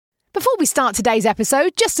we start today's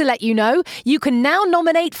episode, just to let you know, you can now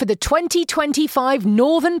nominate for the 2025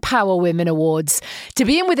 Northern Power Women Awards to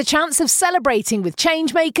be in with a chance of celebrating with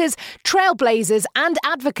changemakers, trailblazers and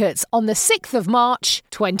advocates on the 6th of March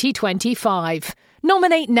 2025.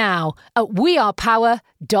 Nominate now at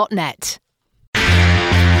wearepower.net.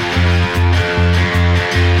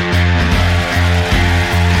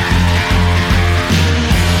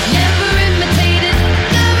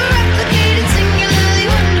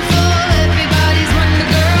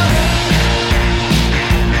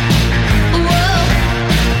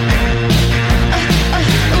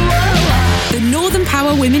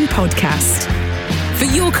 Women podcast. For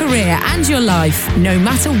your career and your life, no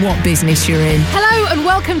matter what business you're in. Hello and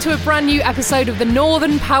welcome to a brand new episode of the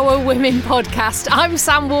Northern Power Women podcast. I'm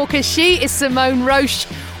Sam Walker, she is Simone Roche.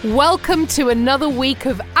 Welcome to another week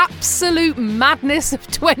of absolute madness of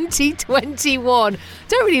 2021.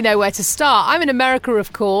 Don't really know where to start. I'm in America,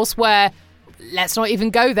 of course, where... let's not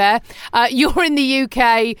even go there. You're in the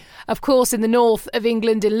UK, of course, in the north of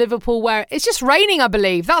England, in Liverpool, where it's just raining, I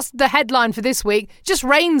believe. That's the headline for this week. Just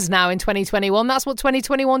rains now in 2021. That's what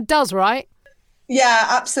 2021 does, right? Yeah,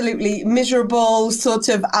 absolutely. Miserable sort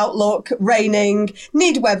of outlook, raining,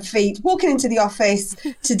 need web feet, walking into the office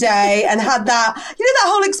today and had that, that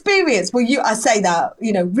whole experience where I say that,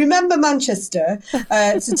 remember Manchester,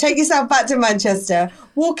 so take yourself back to Manchester,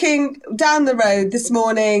 walking down the road this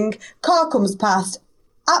morning, car comes past,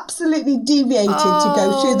 absolutely deviated to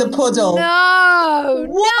go through the puddle.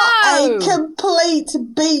 What a complete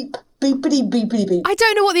beep. Beepity, beepity, beep. I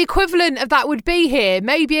don't know what the equivalent of that would be here.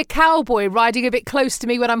 Maybe a cowboy riding a bit close to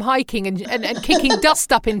me when I'm hiking and kicking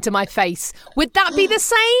dust up into my face. Would that be the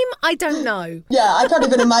same? I don't know. Yeah, I can't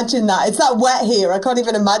even imagine that. It's that wet here. I can't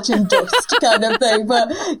even imagine dust kind of thing.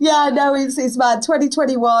 But yeah, no, it's mad.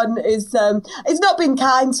 2021 is it's not been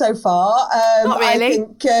kind so far. Not really. I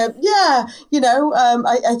think I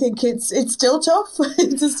think it's still tough.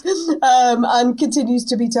 And continues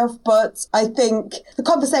to be tough. But I think the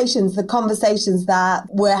conversations that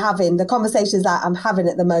we're having, the conversations that I'm having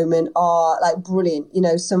at the moment are like brilliant.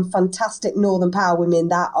 Some fantastic Northern Power women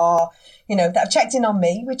that are, that have checked in on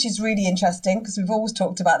me, which is really interesting because we've always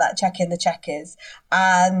talked about that check in the checkers,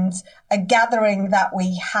 and a gathering that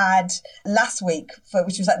we had last week,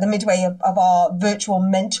 which was like the midway of our virtual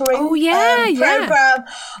mentoring program.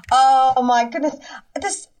 Oh my goodness.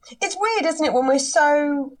 It's weird, isn't it, when we're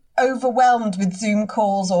so overwhelmed with Zoom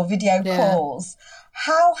calls or video calls.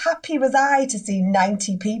 How happy was I to see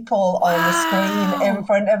 90 people on the screen in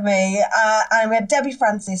front of me? And we had Debbie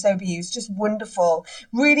Francis OBU's just wonderful,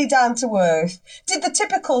 really down to earth. Did the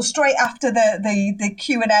typical straight after the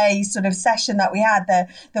Q&A sort of session that we had, the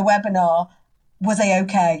webinar. Was I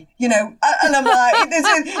okay? And I'm like,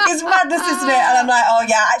 it's madness, isn't it? And I'm like, oh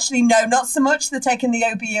yeah, actually, no, not so much. They're taking the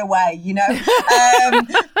OB away,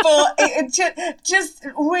 But it just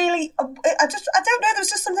really, I don't know. There was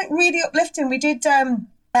just something really uplifting. We did,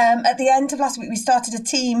 at the end of last week, we started a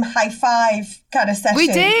team high five kind of session. We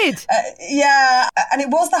did. And it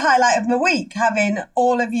was the highlight of my week, having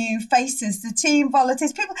all of you faces, the team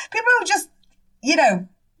volunteers, people who just,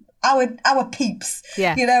 our peeps,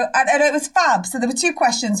 and it was fab. So there were two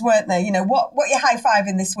questions, weren't there? What you're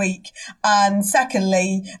high-fiving this week, and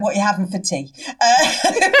secondly, what you're having for tea.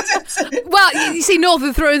 Well, you see,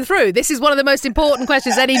 Northern through and through. This is one of the most important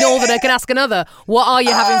questions any Northerner can ask another. What are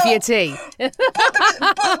you having for your tea? but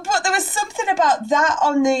there was something about that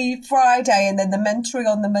on the Friday and then the mentoring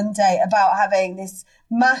on the Monday about having this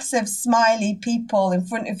massive smiley people in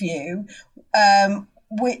front of you,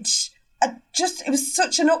 which... it was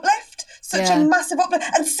such an uplift, a massive uplift,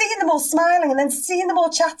 and seeing them all smiling and then seeing them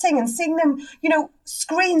all chatting and seeing them,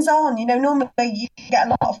 screens on, normally you get a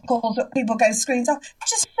lot of calls that people go screens off.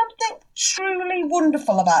 Just something truly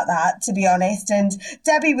wonderful about that, to be honest. And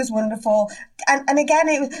Debbie was wonderful. And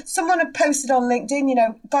again, someone had posted on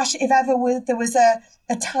LinkedIn, gosh, if ever there was a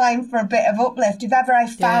time for a bit of uplift, if ever I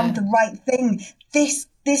found the right thing, this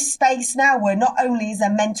space now where not only is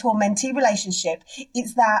a mentor-mentee relationship,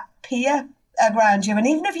 it's that peer around you. And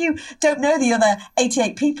even if you don't know the other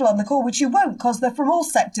 88 people on the call, which you won't because they're from all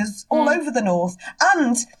sectors all over the north,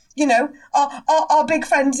 and our big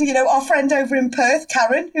friend, our friend over in Perth,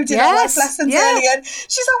 Karen, who did our life lessons earlier,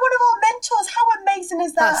 she's like one of our mentors. How amazing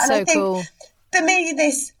is that? That's so cool. For me,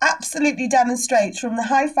 this absolutely demonstrates from the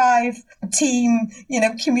high five team,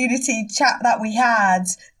 community chat that we had,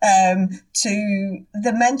 to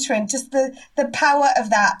the mentoring, just the power of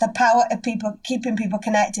that, the power of people, keeping people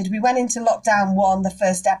connected. We went into lockdown one, the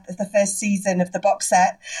first season of the box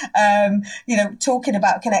set, talking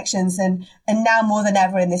about connections, and now more than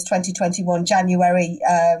ever in this 2021 January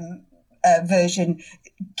version,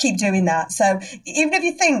 keep doing that. So even if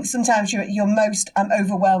you think sometimes you're most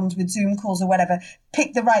overwhelmed with Zoom calls or whatever,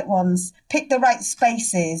 pick the right ones, pick the right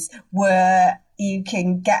spaces where you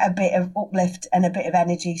can get a bit of uplift and a bit of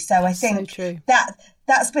energy. So I think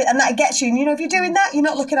that's and that gets you. And, if you're doing that, you're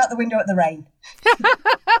not looking out the window at the rain.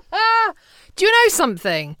 Do you know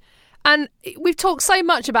something? And we've talked so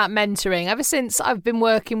much about mentoring ever since I've been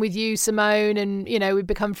working with you, Simone, and, we've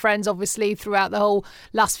become friends, obviously, throughout the whole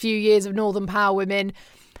last few years of Northern Power Women.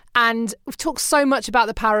 And we've talked so much about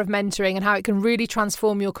the power of mentoring and how it can really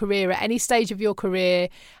transform your career at any stage of your career,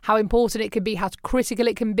 how important it can be, how critical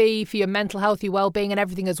it can be for your mental health, your well-being and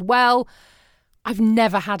everything as well. I've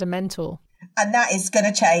never had a mentor. And that is going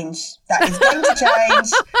to change. That is going to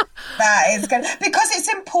change. Because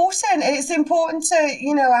it's important. It's important to,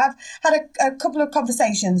 I've had a couple of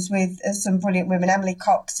conversations with some brilliant women, Emily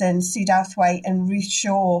Cox and Sue Douthwaite and Ruth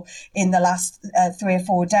Shaw in the last 3 or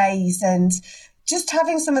 4 days. And just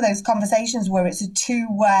having some of those conversations where it's a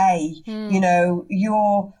two-way,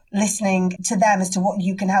 you're listening to them as to what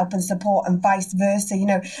you can help and support and vice versa.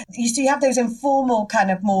 You have those informal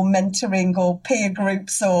kind of more mentoring or peer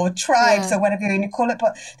groups or tribes or whatever you want to call it.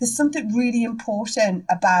 But there's something really important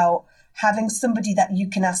about having somebody that you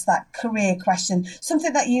can ask that career question,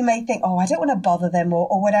 something that you may think, I don't want to bother them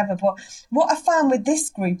or whatever. But what I found with this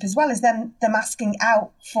group as well is them asking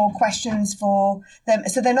out for questions for them.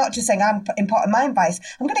 So they're not just saying, I'm imparting my advice.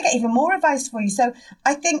 I'm going to get even more advice for you. So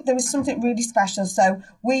I think there is something really special. So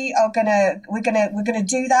we're gonna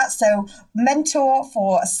do that. So mentor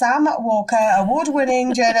for Sam Walker,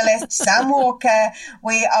 award-winning journalist, Sam Walker.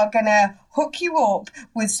 We are gonna hook you up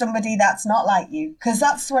with somebody that's not like you, because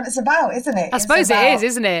that's what it's about, isn't it? I suppose it is,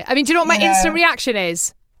 isn't it? I mean, do you know what my instant reaction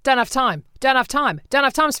is? Don't have time. Don't have time. Don't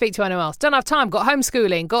have time to speak to anyone else. Don't have time. Got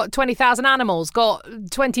homeschooling. Got 20,000 animals. Got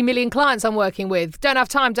 20 million clients I'm working with. Don't have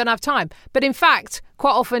time. Don't have time. But in fact,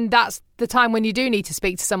 quite often that's the time when you do need to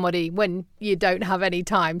speak to somebody, when you don't have any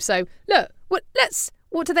time. So look, what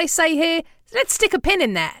do they say here? Let's stick a pin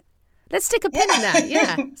in that. Let's stick a pin in that.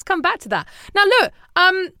 Yeah. Let's come back to that. Now look,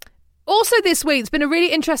 also this week, it's been a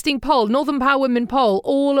really interesting poll, Northern Power Women poll,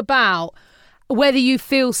 all about whether you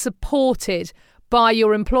feel supported by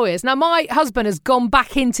your employers. Now, my husband has gone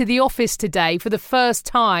back into the office today for the first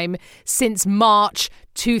time since March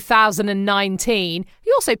 2019.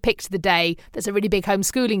 He also picked the day. There's a really big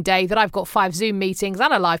homeschooling day that I've got 5 Zoom meetings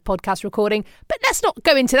and a live podcast recording. But let's not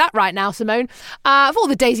go into that right now, Simone, of all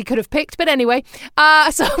the days he could have picked. But anyway,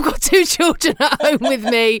 so I've got 2 children at home with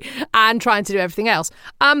me and trying to do everything else.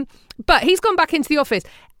 But he's gone back into the office.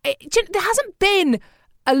 There hasn't been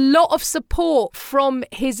a lot of support from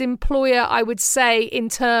his employer, I would say, in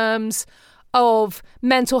terms of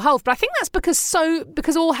mental health. But I think that's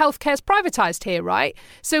because all healthcare is privatised here, right?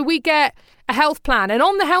 So we get a health plan. And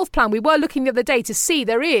on the health plan, we were looking the other day to see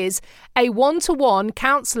there is a one-to-one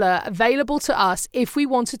counsellor available to us if we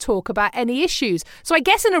want to talk about any issues. So I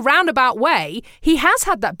guess in a roundabout way, he has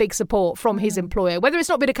had that big support from his employer, whether it's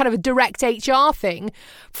not been a kind of a direct HR thing.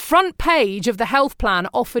 Front page of the health plan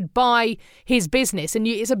offered by his business, and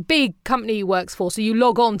it's a big company he works for, so you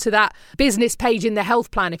log on to that business page in the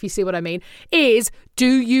health plan, if you see what I mean, is, do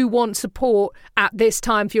you want support at this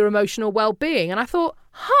time for your emotional well-being? And I thought,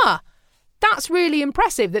 that's really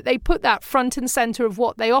impressive that they put that front and centre of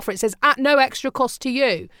what they offer. It says, at no extra cost to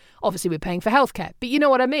you. Obviously, we're paying for healthcare, but you know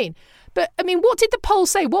what I mean. But, I mean, what did the poll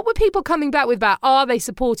say? What were people coming back with about, are they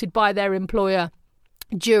supported by their employer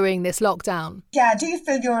during this lockdown? Yeah, do you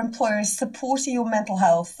feel your employer is supporting your mental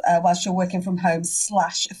health whilst you're working from home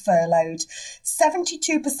 /furloughed?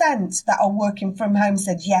 72% that are working from home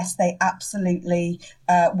said yes, they absolutely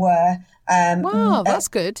were. Wow, that's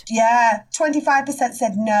good. Yeah, 25%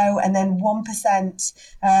 said no, and then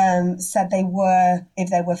 1% said they were if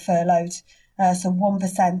they were furloughed. So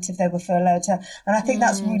 1% if they were furloughed. And I think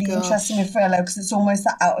that's really interesting with furlough, because it's almost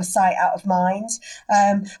that out of sight, out of mind.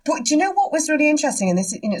 But do you know what was really interesting? And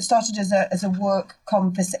this, it started as a work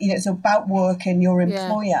conversation. It's about work and your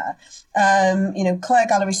employer. Yeah. Claire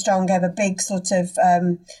Gallery Strong gave a big sort of,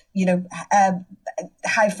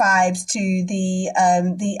 high fives to the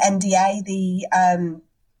NDA,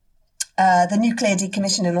 the Nuclear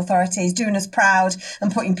Decommissioning Authority is doing us proud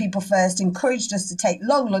and putting people first, encouraged us to take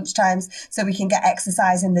long lunch times so we can get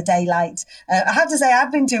exercise in the daylight. I have to say,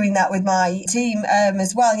 I've been doing that with my team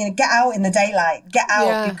as well. Get out in the daylight, get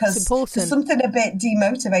out, because there's something a bit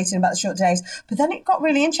demotivating about the short days. But then it got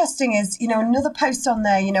really interesting is, another post on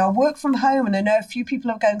there, I work from home and I know a few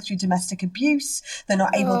people are going through domestic abuse. They're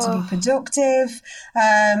not able to be productive.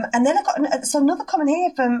 And then I got another comment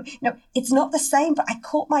here from, it's not the same, but I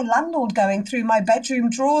caught my landlord landlord going through my bedroom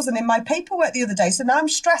drawers and in my paperwork the other day. So now I'm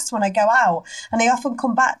stressed when I go out, and they often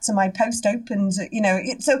come back to my post opened, so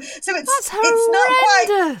it's That's not quite,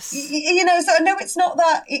 horrendous. So I know it's not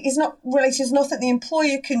that, it's not related, there's nothing the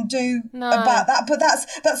employer can do about that, but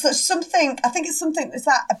that's something, I think it's something, it's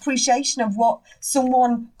that appreciation of what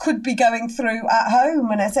someone could be going through at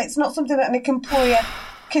home. And I say it's not something that an employer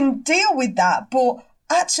can deal with that, but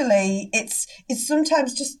actually it's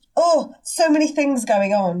sometimes just so many things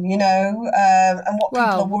going on, and what people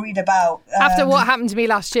are worried about. After what happened to me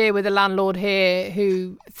last year with a landlord here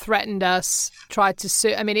who threatened us, tried to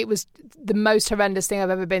sue. I mean, it was the most horrendous thing I've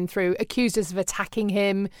ever been through. Accused us of attacking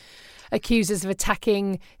him, accused us of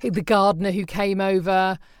attacking the gardener who came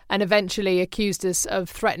over, and eventually accused us of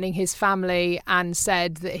threatening his family, and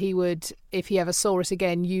said that he would, if he ever saw us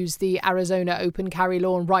again, use the Arizona open carry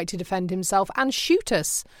law and right to defend himself and shoot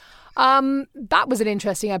us. That was an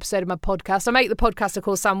interesting episode of my podcast. I make the podcast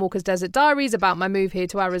called Sam Walker's Desert Diaries about my move here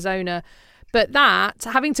to Arizona. But that,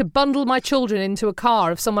 having to bundle my children into a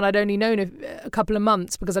car of someone I'd only known a couple of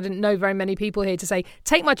months, because I didn't know very many people here, to say,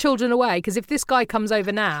 take my children away, because if this guy comes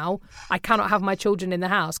over now, I cannot have my children in the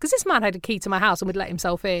house. Because this man had a key to my house and would let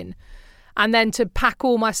himself in. And then to pack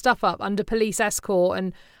all my stuff up under police escort.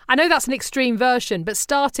 And I know that's an extreme version, but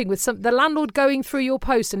starting with the landlord going through your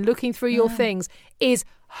post and looking through your things is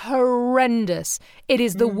horrendous. It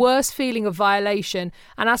is the worst feeling of violation.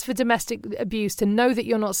 And as for domestic abuse, to know that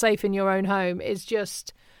you're not safe in your own home is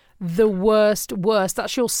just the worst.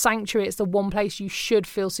 That's your sanctuary. It's the one place you should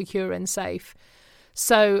feel secure and safe.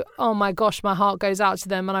 So, oh my gosh, my heart goes out to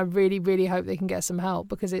them, and I really, really hope they can get some help,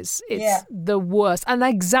 because it's the worst. And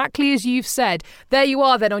exactly as you've said, there you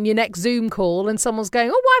are then on your next Zoom call, and someone's going,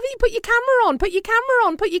 oh, why haven't you put your camera on? Put your camera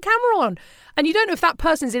on, put your camera on. And you don't know if that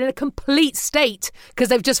person's in a complete state because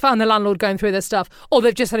they've just found the landlord going through their stuff, or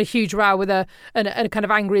they've just had a huge row with a kind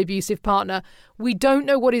of angry, abusive partner. We don't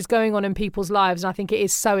know what is going on in people's lives, and I think it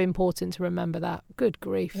is so important to remember that. Good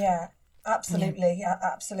grief. Yeah. Absolutely,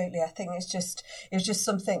 absolutely. I think it's just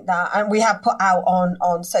something that, and we have put out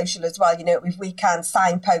on social as well. If we can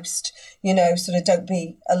signpost, sort of don't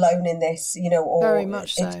be alone in this, or very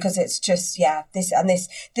much so, because it's just this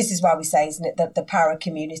is why we say, isn't it, that the power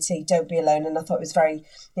community, don't be alone. And I thought it was very,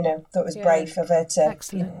 brave of her to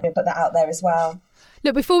put that out there as well.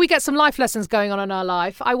 Look, before we get some life lessons going on in our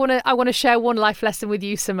life, I want to share one life lesson with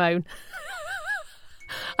you, Simone.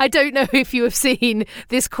 I don't know if you have seen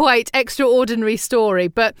this quite extraordinary story,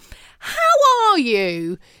 but how are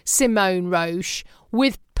you, Simone Roche,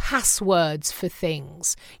 with passwords for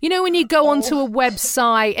things? When you go onto a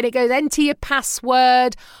website and it goes, enter your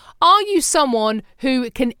password, are you someone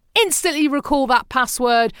who can instantly recall that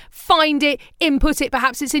password, find it, input it,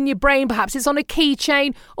 perhaps it's in your brain, perhaps it's on a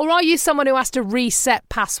keychain, or are you someone who has to reset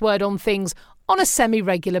password on things on a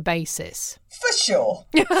semi-regular basis? For sure.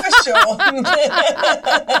 Same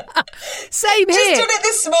here. Just done it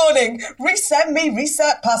this morning.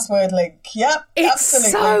 Reset password link. Yep, it's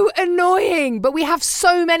absolutely. So annoying, but we have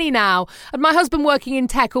so many now. And my husband, working in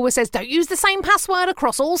tech, always says, don't use the same password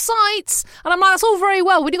across all sites. And I'm like, that's all very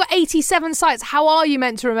well. When you've got 87 sites, how are you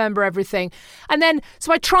meant to remember everything? And then,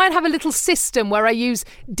 so I try and have a little system where I use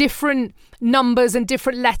different numbers and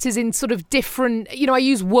different letters in sort of different, I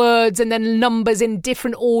use words and then numbers in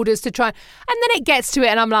different orders to try. And then it gets to it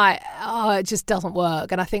and I'm like, oh, it just doesn't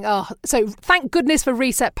work. And I think, so thank goodness for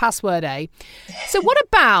reset password, eh? So what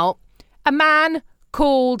about a man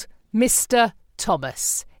called Mr.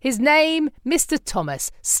 Thomas? His name, Mr. Thomas,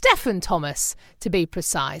 Stefan Thomas, to be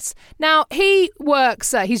precise. Now, he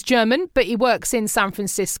works, he's German, but he works in San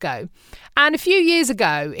Francisco. And a few years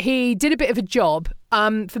ago, he did a bit of a job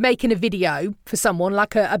for making a video for someone,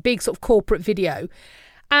 like a big sort of corporate video.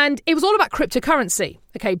 And it was all about cryptocurrency,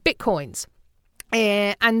 okay, Bitcoins.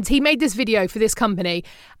 And he made this video for this company,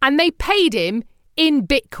 and they paid him in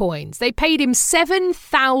Bitcoins. They paid him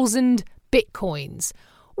 7,000 Bitcoins,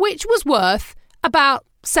 which was worth about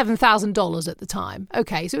 $7,000 at the time.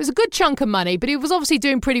 Okay, so it was a good chunk of money, but he was obviously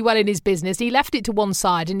doing pretty well in his business. He left it to one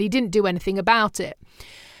side and he didn't do anything about it.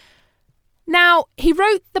 Now, he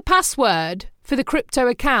wrote the password for the crypto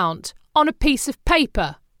account on a piece of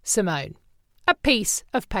paper, Simone. A piece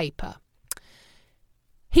of paper.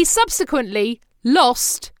 He subsequently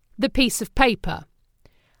lost the piece of paper.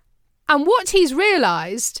 And what he's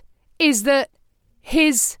realised is that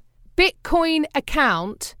his Bitcoin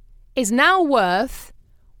account is now worth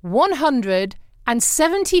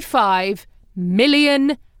 £175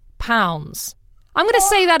 million. I'm going to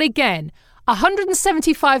say that again.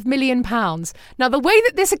 £175 million. Now, the way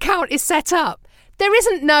that this account is set up, there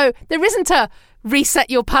isn't a reset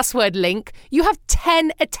your password link, you have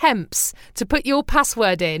 10 attempts to put your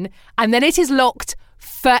password in, and then it is locked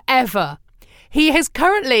forever. He has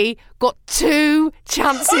currently got 2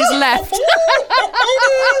 chances left.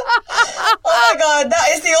 Oh my God, that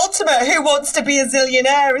is the ultimate Who Wants to Be a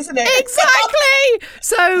Zillionaire, isn't it? Exactly.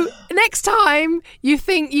 So next time you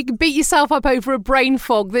think you can beat yourself up over a brain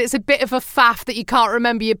fog, that it's a bit of a faff that you can't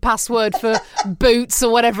remember your password for Boots or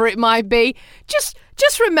whatever it might be, just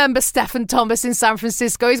remember Stephen Thomas in San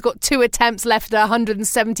Francisco. He's got 2 attempts left at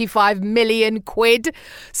 175 million quid.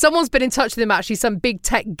 Someone's been in touch with him, actually, some big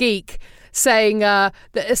tech geek, saying that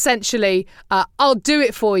essentially, I'll do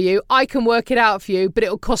it for you. I can work it out for you, but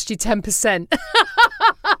it'll cost you 10%. You do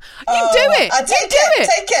it. I take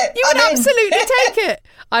it. You would absolutely take it.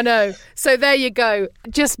 I know. So there you go.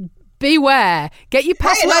 Just beware. Get your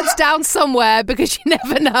passwords down somewhere, because you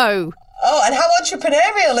never know. Oh, and how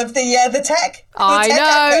entrepreneurial of the tech. I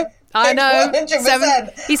know.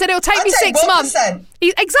 100%. He said it'll take me 6 months.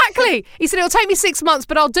 Exactly. He said it'll take me 6 months,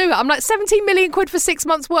 but I'll do it. I'm like, 17 million quid for 6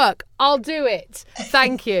 months' work. I'll do it.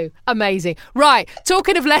 Thank you. Amazing. Right.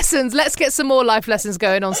 Talking of lessons, let's get some more life lessons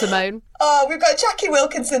going on, Simone. Oh, we've got Jackie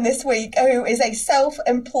Wilkinson this week, who is a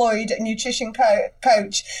self-employed nutrition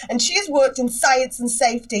coach, and she has worked in science and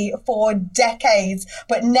safety for decades,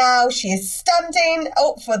 but now she is standing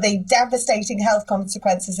up for the devastating health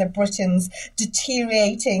consequences of Britain's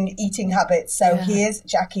deteriorating eating habits. So Here's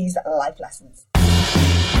Jackie's life lessons.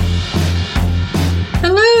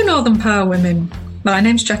 Hello, Northern Power Women. My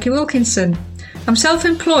name's Jackie Wilkinson. I'm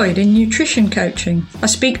self-employed in nutrition coaching. I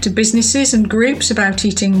speak to businesses and groups about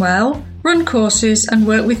eating well, run courses and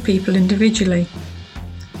work with people individually.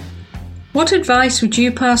 What advice would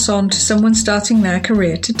you pass on to someone starting their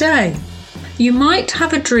career today? You might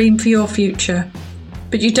have a dream for your future,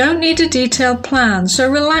 but you don't need a detailed plan, so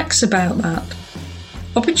relax about that.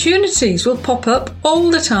 Opportunities will pop up all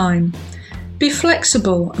the time. Be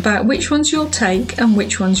flexible about which ones you'll take and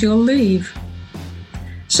which ones you'll leave.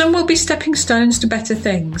 Some will be stepping stones to better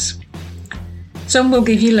things. Some will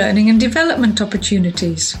give you learning and development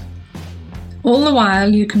opportunities. All the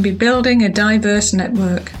while, you can be building a diverse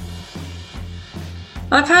network.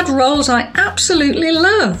 I've had roles I absolutely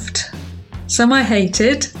loved. Some I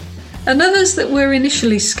hated, and others that were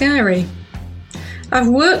initially scary. I've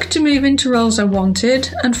worked to move into roles I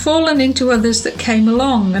wanted and fallen into others that came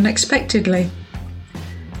along unexpectedly.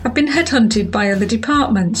 I've been headhunted by other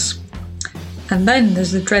departments. And then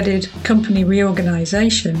there's the dreaded company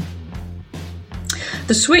reorganisation.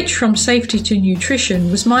 The switch from safety to nutrition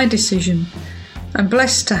was my decision. I'm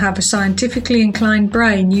blessed to have a scientifically inclined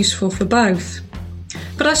brain useful for both.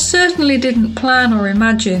 But I certainly didn't plan or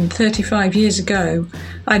imagine 35 years ago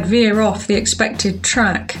I'd veer off the expected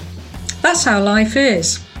track. That's how life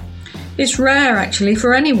is. It's rare, actually,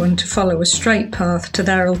 for anyone to follow a straight path to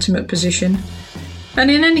their ultimate position. And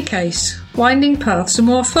in any case, winding paths are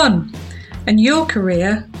more fun, and your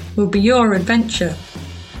career will be your adventure.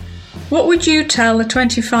 What would you tell a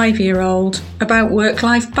 25-year-old about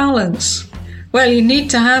work-life balance? Well, you need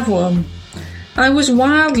to have one. I was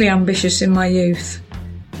wildly ambitious in my youth.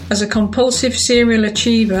 As a compulsive serial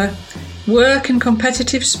achiever, work and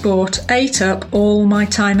competitive sport ate up all my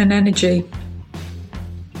time and energy.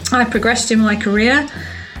 I progressed in my career.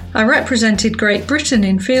 I represented Great Britain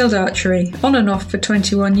in field archery, on and off for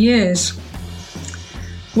 21 years.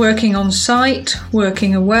 Working on site,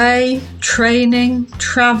 working away, training,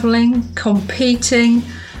 travelling, competing,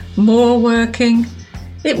 more working.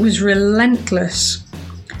 It was relentless.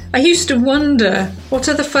 I used to wonder what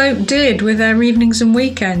other folk did with their evenings and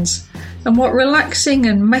weekends, and what relaxing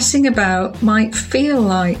and messing about might feel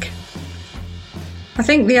like. I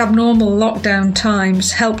think the abnormal lockdown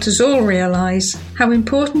times helped us all realise how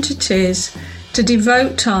important it is to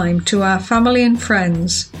devote time to our family and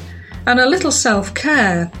friends, and a little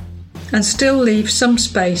self-care, and still leave some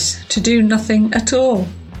space to do nothing at all.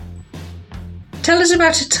 Tell us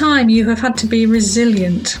about a time you have had to be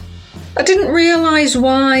resilient. I didn't realise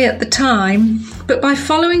why at the time, but by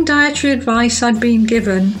following dietary advice I'd been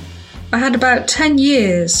given, I had about 10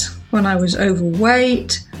 years when I was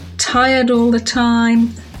overweight, tired all the time,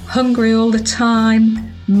 hungry all the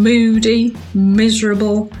time, moody,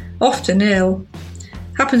 miserable, often ill.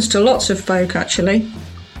 Happens to lots of folk, actually.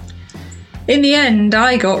 In the end,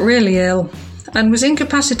 I got really ill and was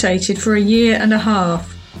incapacitated for a year and a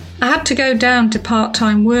half. I had to go down to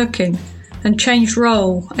part-time working and changed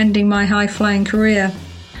role, ending my high-flying career.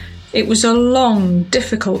 It was a long,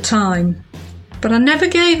 difficult time, but I never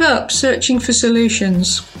gave up searching for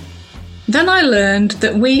solutions. Then I learned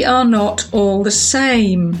that we are not all the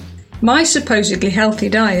same. My supposedly healthy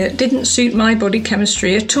diet didn't suit my body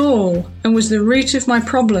chemistry at all and was the root of my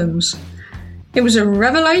problems. It was a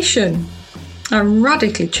revelation. I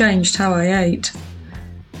radically changed how I ate.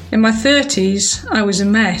 In my 30s, I was a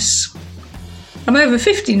mess. I'm over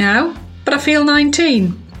 50 now, but I feel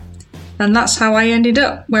 19. And that's how I ended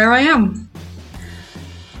up where I am.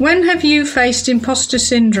 When have you faced imposter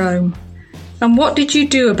syndrome? And what did you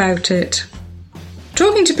do about it?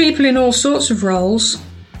 Talking to people in all sorts of roles,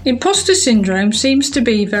 imposter syndrome seems to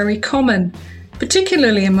be very common,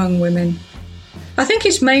 particularly among women. I think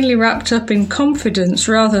it's mainly wrapped up in confidence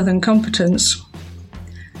rather than competence.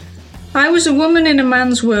 I was a woman in a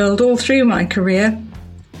man's world all through my career.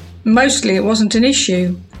 Mostly it wasn't an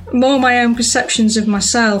issue, more my own perceptions of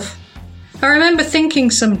myself. I remember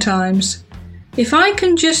thinking sometimes, if I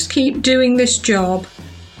can just keep doing this job,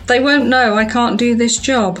 they won't know I can't do this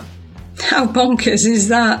job. How bonkers is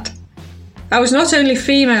that? I was not only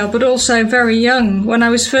female but also very young when I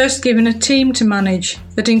was first given a team to manage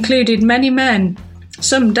that included many men,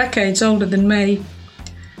 some decades older than me.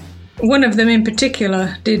 One of them in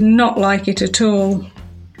particular did not like it at all.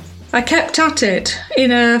 I kept at it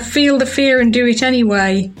in a feel the fear and do it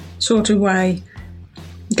anyway sort of way,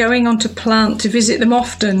 going onto plant to visit them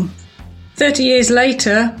often. 30 years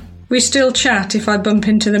later, we still chat if I bump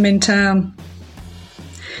into them in town.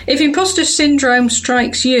 If imposter syndrome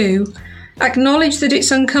strikes you, acknowledge that it's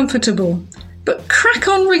uncomfortable, but crack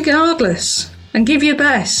on regardless and give your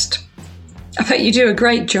best. I bet you do a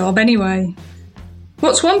great job anyway.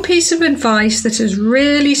 What's one piece of advice that has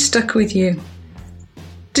really stuck with you?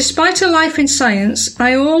 Despite a life in science,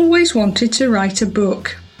 I always wanted to write a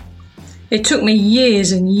book. It took me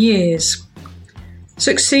years and years.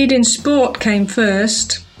 Succeed in Sport came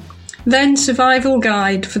first, then Survival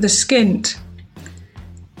Guide for the Skint.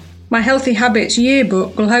 My Healthy Habits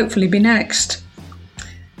yearbook will hopefully be next.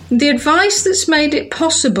 The advice that's made it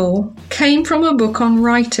possible came from a book on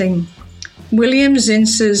writing, William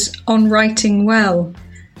Zinsser's On Writing Well.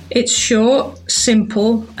 It's short,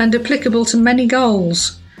 simple, and applicable to many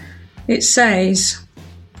goals. It says,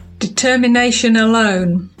 determination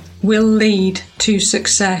alone will lead to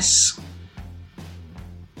success.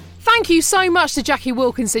 Thank you so much to Jackie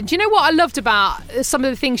Wilkinson. Do you know what I loved about some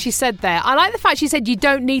of the things she said there? I like the fact she said you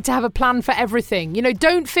don't need to have a plan for everything. You know,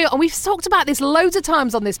 don't feel, and we've talked about this loads of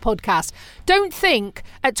times on this podcast, don't think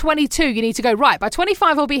at 22 you need to go, right, by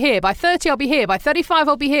 25 I'll be here, by 30 I'll be here, by 35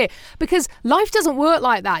 I'll be here, because life doesn't work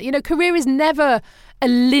like that. You know, career is never a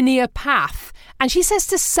linear path. And she says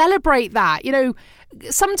to celebrate that, you know,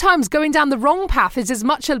 sometimes going down the wrong path is as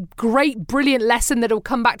much a great, brilliant lesson that will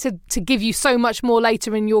come back to give you so much more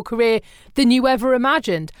later in your career than you ever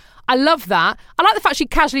imagined. I love that. I like the fact she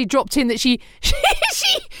casually dropped in that she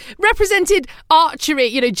represented archery,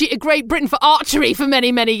 you know, Great Britain for archery for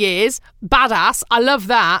many, many years. Badass. I love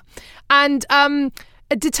that. And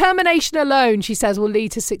determination alone, she says, will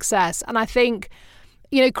lead to success. And I think,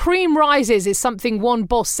 you know, cream rises is something one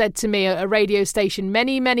boss said to me at a radio station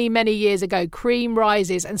many, many, many years ago. Cream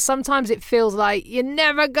rises. And sometimes it feels like you're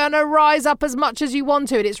never going to rise up as much as you want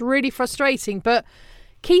to. And it's really frustrating. But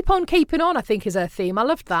keep on keeping on, I think, is her theme. I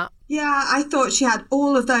loved that. Yeah, I thought she had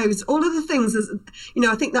all of the things, you know,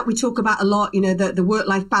 I think that we talk about a lot, you know, the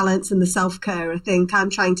work-life balance and the self-care. I think I'm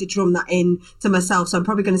trying to drum that in to myself. So I'm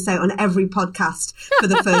probably going to say it on every podcast for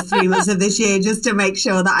the first 3 months of this year, just to make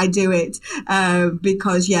sure that I do it.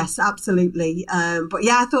 Because yes, absolutely. But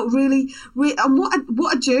yeah, I thought really, and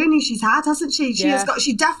what a journey she's had, hasn't she?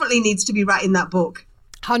 She definitely needs to be writing that book.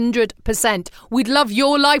 100%. We'd love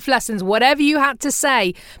your life lessons, whatever you had to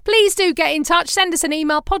say. Please do get in touch. Send us an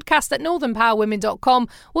email, podcast@northernpowerwomen.com.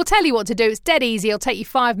 We'll tell you what to do. It's dead easy. It'll take you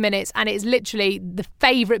 5 minutes and it's literally the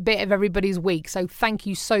favourite bit of everybody's week. So thank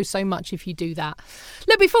you so, so much if you do that.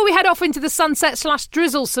 Look, before we head off into the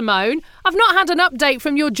sunset/drizzle, Simone, I've not had an update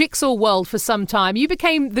from your jigsaw world for some time. You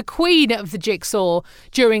became the queen of the jigsaw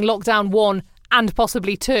during lockdown 1 and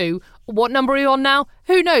possibly 2. What number are you on now?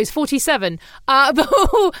 Who knows? 47. Are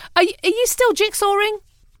you still jigsawing?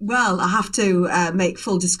 Well, I have to make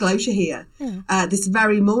full disclosure here. This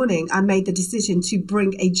very morning, I made the decision to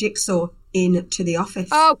bring a jigsaw into the office.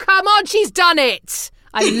 Oh, come on, she's done it.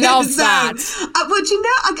 I love that. But you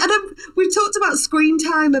know, we've talked about screen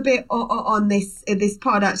time a bit on this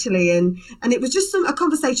pod actually, and it was just a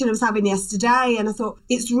conversation I was having yesterday, and I thought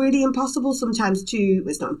it's really impossible sometimes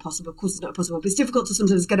it's not impossible, of course it's not impossible, but it's difficult to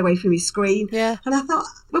sometimes get away from your screen. Yeah. And I thought,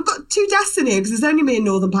 we've got 2 desks in here because there's only me and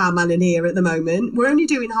Northern Power Man in here at the moment. We're only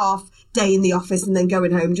doing half day in the office and then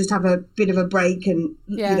going home, just have a bit of a break and,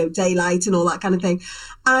 you know, daylight and all that kind of thing.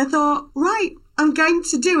 And I thought, right, I'm going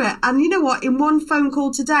to do it. And you know what? In one phone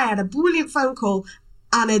call today, I had a brilliant phone call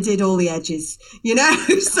Anna did all the edges, you know?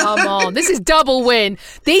 So, come on, this is double win.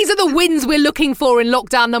 These are the wins we're looking for in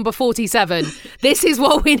lockdown number 47. This is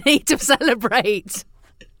what we need to celebrate.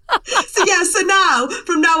 So now,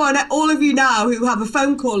 from now on, all of you now who have a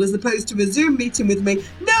phone call as opposed to a Zoom meeting with me,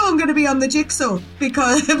 know I'm going to be on the jigsaw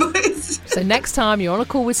because... So next time you're on a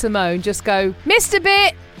call with Simone, just go, missed a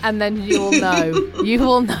bit, and then you'll know. You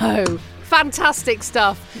will know. Fantastic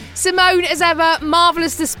stuff. Simone, as ever,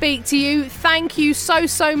 marvellous to speak to you. Thank you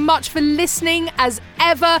so much for listening as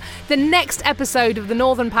ever. The next episode of the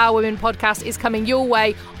Northern Power Women podcast is coming your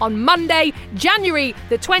way on Monday, January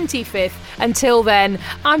the 25th. Until then,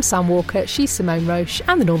 I'm Sam Walker, she's Simone Roche,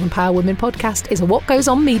 and the Northern Power Women podcast is a What Goes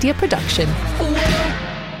On media production.